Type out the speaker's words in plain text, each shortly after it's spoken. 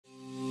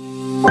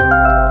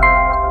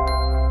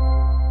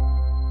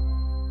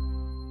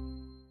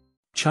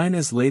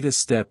China's latest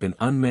step in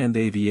unmanned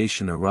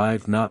aviation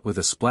arrived not with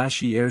a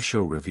splashy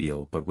airshow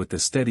reveal but with the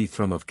steady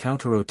thrum of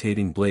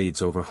counter-rotating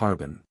blades over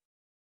Harbin.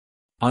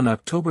 On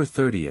October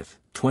 30,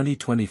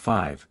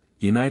 2025,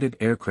 United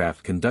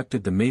Aircraft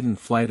conducted the maiden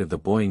flight of the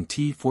Boying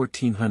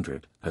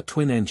T1400, a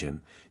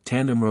twin-engine,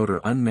 tandem-rotor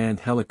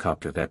unmanned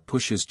helicopter that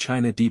pushes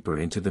China deeper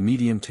into the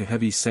medium to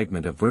heavy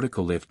segment of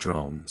vertical lift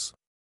drones.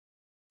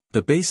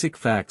 The basic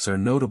facts are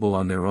notable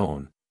on their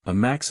own: a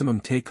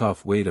maximum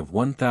takeoff weight of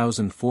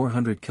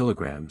 1,400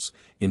 kilograms,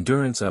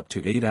 endurance up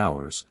to 8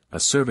 hours, a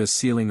service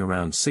ceiling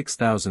around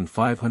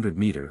 6,500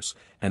 meters,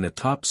 and a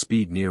top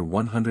speed near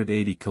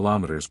 180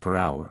 kilometers per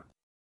hour.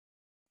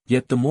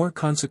 Yet the more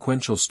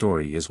consequential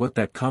story is what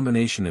that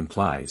combination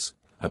implies: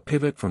 a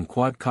pivot from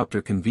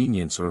quadcopter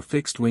convenience or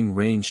fixed-wing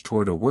range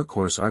toward a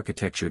workhorse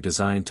architecture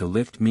designed to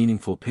lift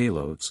meaningful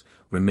payloads,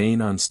 remain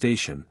on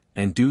station,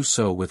 and do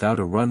so without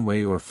a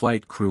runway or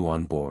flight crew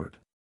on board.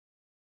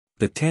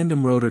 The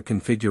tandem rotor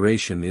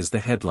configuration is the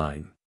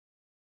headline.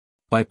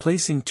 By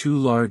placing two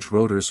large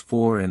rotors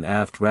fore and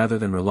aft rather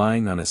than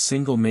relying on a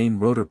single main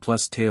rotor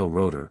plus tail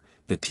rotor,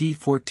 the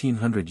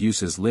T1400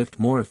 uses lift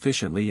more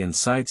efficiently and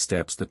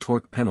sidesteps the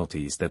torque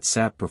penalties that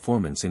sap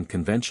performance in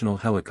conventional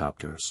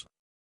helicopters.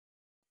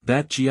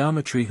 That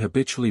geometry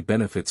habitually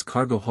benefits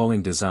cargo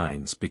hauling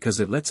designs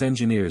because it lets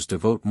engineers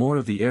devote more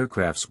of the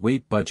aircraft's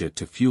weight budget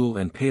to fuel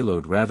and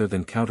payload rather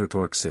than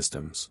counter-torque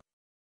systems.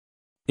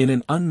 In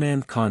an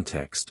unmanned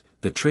context,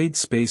 the trade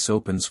space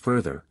opens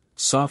further.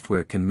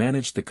 Software can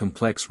manage the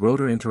complex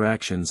rotor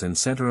interactions and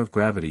center of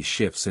gravity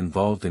shifts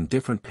involved in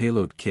different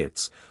payload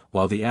kits,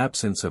 while the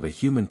absence of a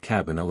human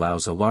cabin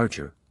allows a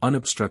larger,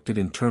 unobstructed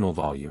internal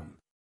volume.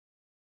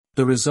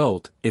 The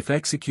result, if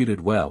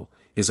executed well,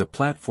 is a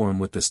platform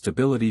with the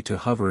stability to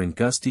hover in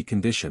gusty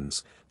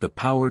conditions, the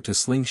power to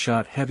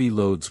slingshot heavy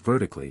loads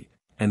vertically,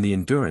 and the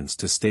endurance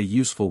to stay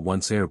useful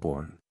once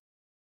airborne.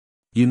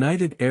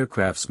 United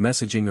Aircraft's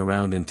messaging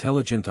around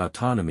intelligent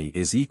autonomy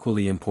is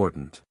equally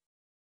important.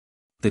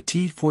 The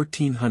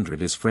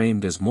T1400 is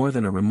framed as more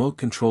than a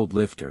remote-controlled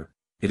lifter.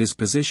 It is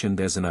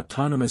positioned as an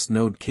autonomous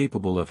node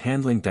capable of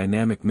handling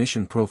dynamic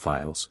mission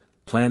profiles,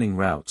 planning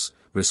routes,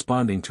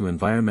 responding to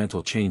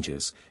environmental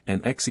changes,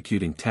 and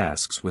executing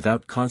tasks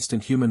without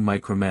constant human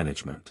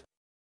micromanagement.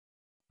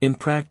 In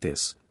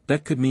practice,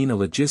 that could mean a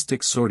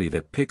logistics sortie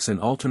that picks an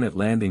alternate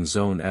landing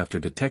zone after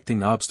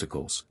detecting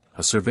obstacles,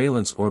 a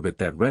surveillance orbit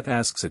that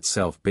retasks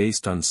itself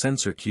based on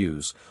sensor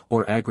cues,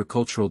 or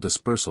agricultural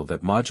dispersal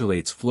that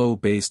modulates flow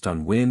based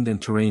on wind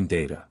and terrain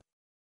data.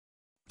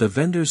 The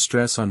vendors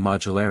stress on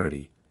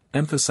modularity,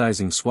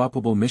 emphasizing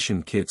swappable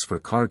mission kits for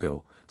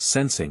cargo,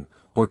 sensing,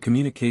 or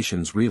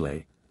communications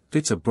relay,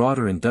 fits a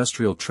broader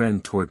industrial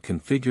trend toward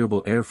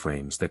configurable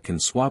airframes that can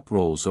swap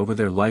roles over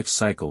their life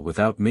cycle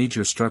without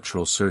major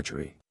structural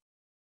surgery.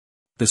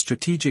 The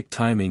strategic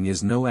timing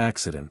is no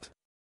accident.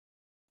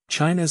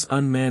 China's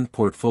unmanned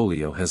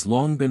portfolio has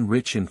long been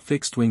rich in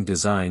fixed-wing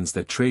designs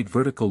that trade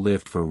vertical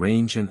lift for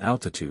range and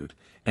altitude,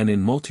 and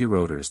in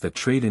multi-rotors that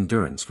trade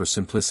endurance for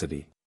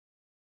simplicity.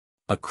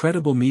 A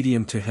credible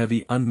medium to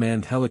heavy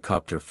unmanned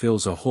helicopter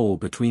fills a hole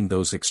between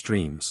those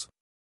extremes.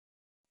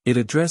 It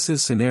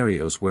addresses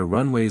scenarios where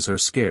runways are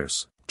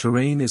scarce,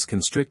 terrain is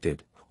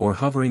constricted, or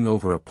hovering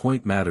over a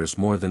point matters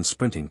more than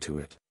sprinting to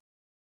it.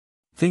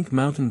 Think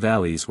mountain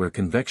valleys where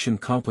convection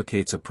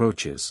complicates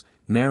approaches,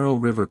 narrow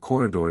river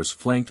corridors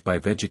flanked by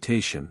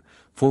vegetation,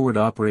 forward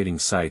operating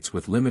sites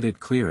with limited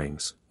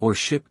clearings, or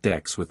ship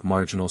decks with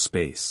marginal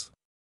space.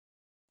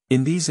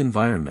 In these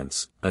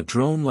environments, a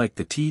drone like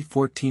the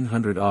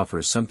T1400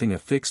 offers something a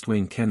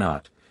fixed-wing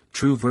cannot: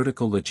 true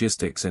vertical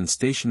logistics and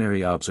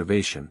stationary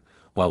observation,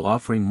 while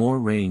offering more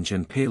range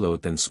and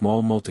payload than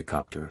small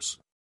multicopters.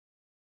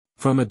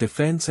 From a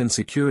defense and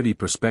security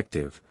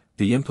perspective,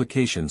 the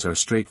implications are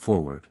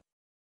straightforward.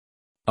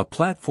 A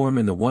platform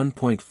in the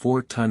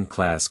 1.4-ton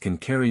class can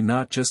carry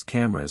not just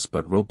cameras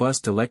but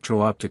robust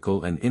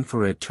electro-optical and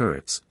infrared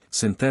turrets,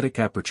 synthetic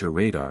aperture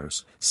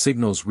radars,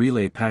 signals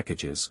relay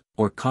packages,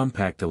 or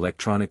compact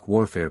electronic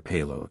warfare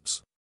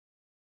payloads.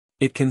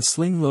 It can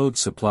sling load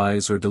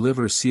supplies or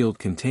deliver sealed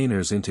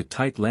containers into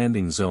tight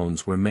landing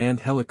zones where manned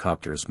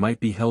helicopters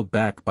might be held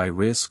back by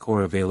risk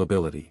or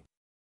availability.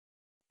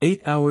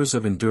 8 hours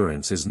of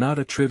endurance is not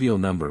a trivial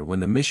number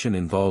when the mission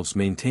involves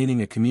maintaining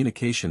a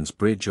communications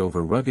bridge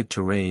over rugged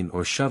terrain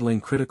or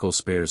shuttling critical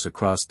spares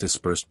across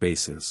dispersed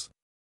bases.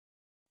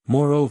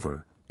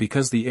 Moreover,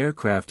 because the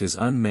aircraft is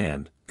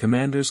unmanned,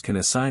 commanders can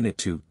assign it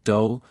to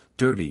dull,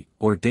 dirty,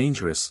 or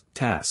dangerous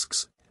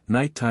tasks: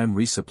 nighttime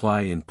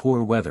resupply in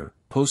poor weather,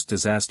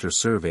 post-disaster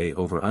survey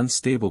over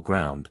unstable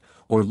ground,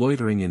 or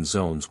loitering in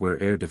zones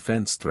where air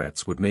defense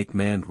threats would make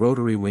manned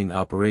rotary wing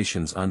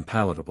operations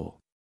unpalatable.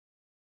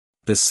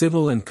 The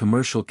civil and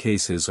commercial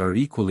cases are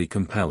equally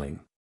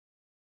compelling.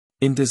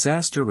 In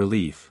disaster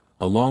relief,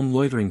 a long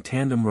loitering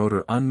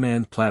tandem-rotor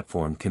unmanned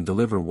platform can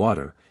deliver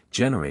water,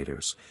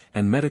 generators,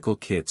 and medical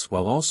kits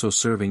while also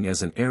serving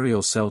as an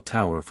aerial cell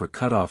tower for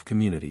cut-off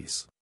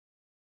communities.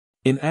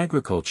 In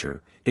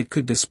agriculture, it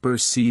could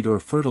disperse seed or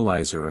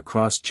fertilizer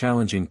across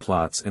challenging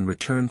plots and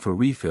return for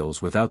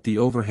refills without the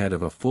overhead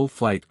of a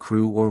full-flight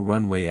crew or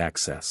runway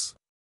access.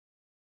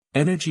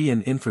 Energy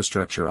and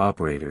infrastructure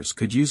operators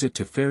could use it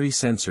to ferry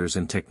sensors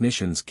and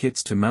technicians'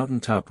 kits to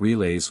mountaintop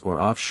relays or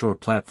offshore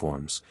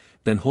platforms,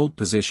 then hold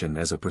position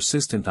as a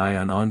persistent eye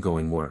on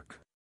ongoing work.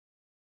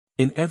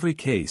 In every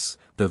case,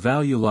 the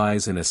value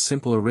lies in a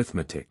simple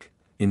arithmetic: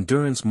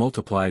 endurance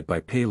multiplied by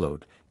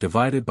payload,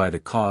 divided by the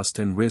cost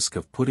and risk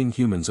of putting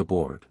humans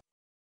aboard.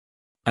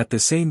 At the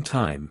same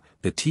time,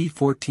 the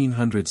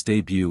T1400's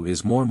debut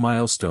is more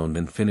milestone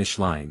than finish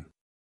line.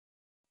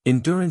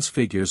 Endurance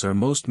figures are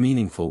most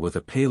meaningful with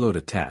a payload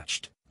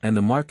attached, and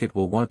the market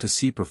will want to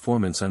see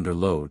performance under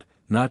load,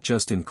 not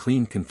just in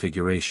clean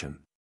configuration.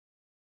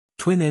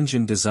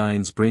 Twin-engine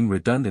designs bring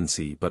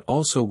redundancy but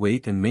also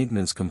weight and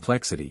maintenance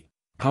complexity.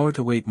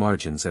 Power-to-weight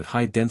margins at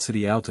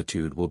high-density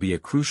altitude will be a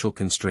crucial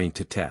constraint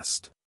to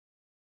test.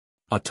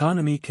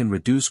 Autonomy can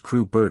reduce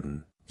crew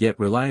burden, yet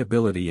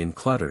reliability in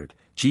cluttered,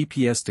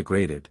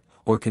 GPS-degraded,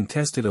 or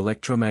contested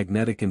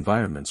electromagnetic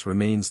environments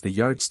remains the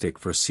yardstick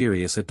for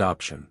serious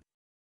adoption.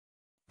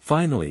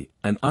 Finally,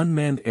 an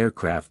unmanned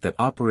aircraft that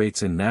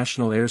operates in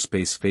national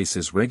airspace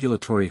faces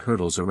regulatory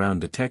hurdles around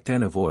detect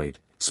and avoid,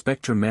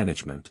 spectrum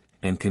management,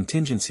 and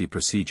contingency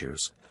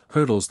procedures,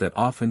 hurdles that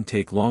often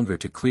take longer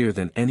to clear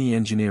than any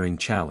engineering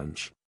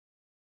challenge.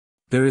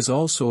 There is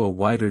also a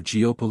wider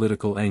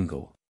geopolitical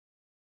angle.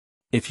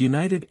 If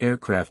United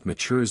Aircraft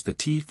matures the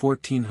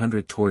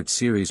T1400 toward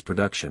series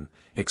production,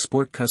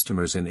 export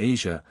customers in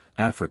Asia,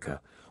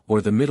 Africa, or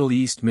the Middle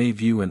East may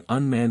view an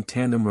unmanned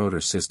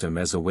tandem-rotor system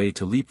as a way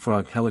to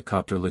leapfrog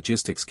helicopter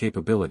logistics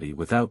capability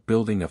without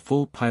building a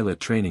full pilot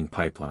training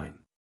pipeline.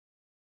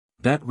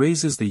 That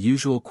raises the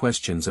usual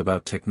questions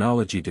about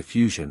technology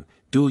diffusion,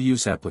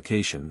 dual-use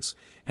applications,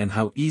 and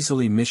how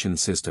easily mission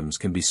systems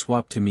can be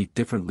swapped to meet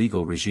different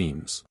legal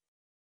regimes.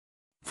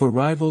 For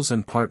rivals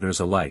and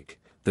partners alike,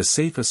 the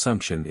safe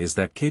assumption is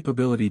that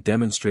capability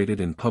demonstrated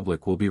in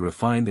public will be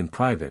refined in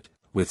private,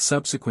 with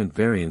subsequent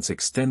variants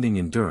extending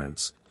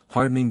endurance,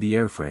 hardening the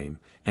airframe,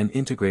 and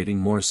integrating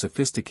more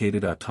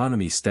sophisticated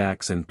autonomy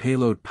stacks and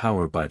payload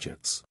power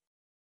budgets.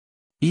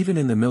 Even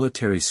in the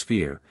military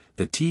sphere,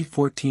 the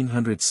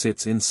T1400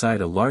 sits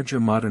inside a larger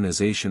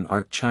modernization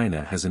arc.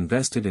 China has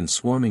invested in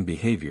swarming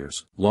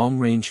behaviors,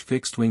 long-range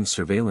fixed-wing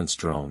surveillance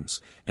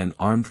drones, and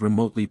armed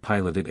remotely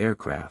piloted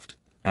aircraft.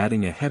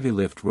 Adding a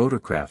heavy-lift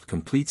rotorcraft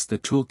completes the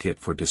toolkit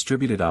for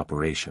distributed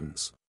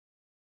operations.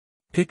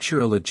 Picture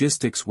a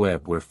logistics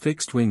web where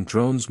fixed-wing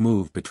drones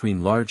move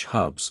between large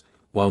hubs,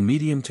 while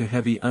medium to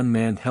heavy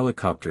unmanned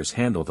helicopters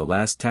handle the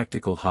last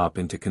tactical hop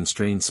into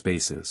constrained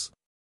spaces.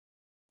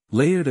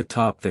 Layered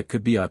atop that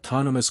could be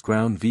autonomous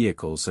ground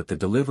vehicles at the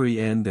delivery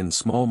end and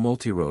small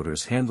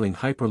multirotors handling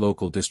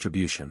hyperlocal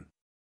distribution.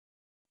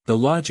 The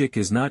logic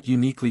is not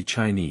uniquely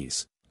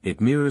Chinese, it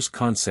mirrors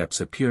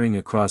concepts appearing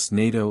across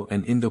NATO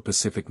and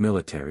Indo-Pacific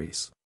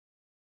militaries.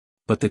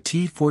 But the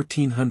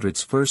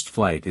T1400's first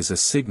flight is a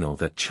signal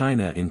that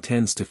China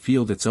intends to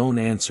field its own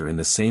answer in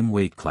the same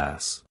weight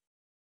class.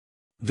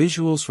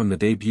 Visuals from the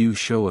debut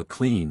show a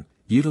clean,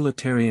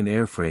 utilitarian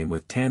airframe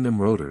with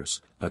tandem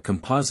rotors, a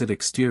composite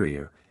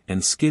exterior,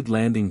 and skid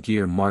landing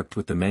gear marked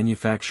with the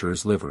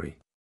manufacturer's livery.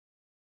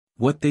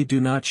 What they do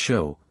not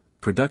show,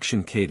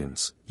 production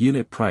cadence,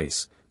 unit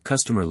price,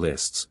 customer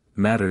lists,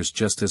 matters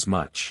just as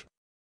much.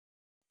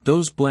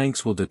 Those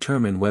blanks will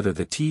determine whether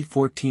the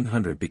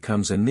T1400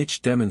 becomes a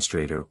niche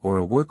demonstrator or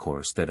a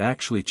workhorse that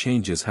actually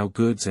changes how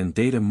goods and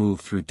data move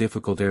through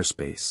difficult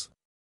airspace.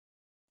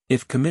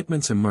 If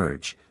commitments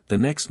emerge, the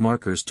next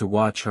markers to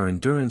watch are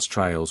endurance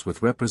trials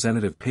with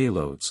representative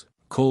payloads,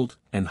 cold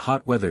and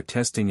hot weather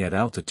testing at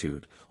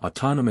altitude,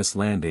 autonomous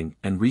landing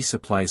and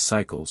resupply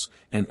cycles,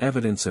 and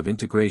evidence of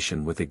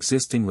integration with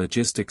existing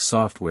logistics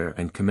software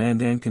and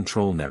command and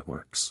control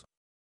networks.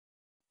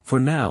 For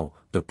now,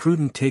 the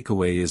prudent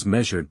takeaway is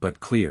measured but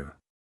clear.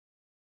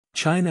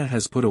 China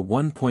has put a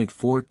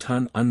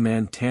 1.4-ton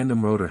unmanned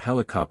tandem-rotor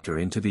helicopter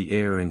into the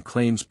air and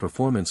claims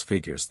performance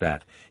figures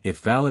that, if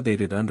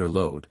validated under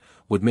load,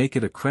 would make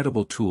it a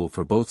credible tool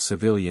for both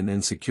civilian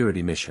and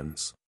security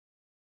missions.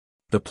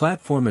 The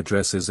platform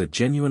addresses a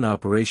genuine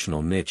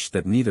operational niche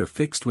that neither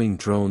fixed-wing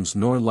drones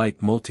nor light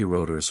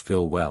multirotors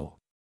fill well.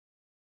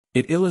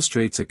 It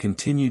illustrates a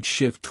continued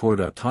shift toward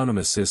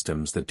autonomous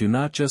systems that do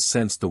not just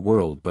sense the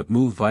world but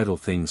move vital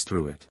things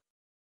through it.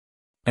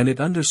 And it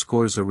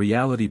underscores a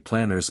reality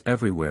planners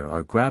everywhere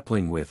are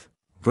grappling with: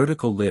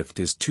 vertical lift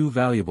is too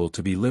valuable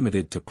to be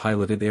limited to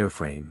piloted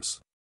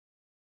airframes.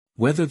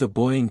 Whether the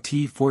Boying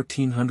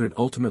T1400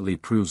 ultimately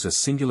proves a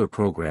singular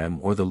program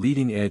or the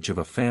leading edge of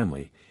a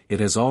family, it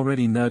has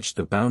already nudged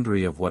the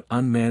boundary of what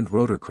unmanned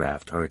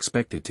rotorcraft are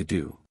expected to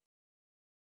do.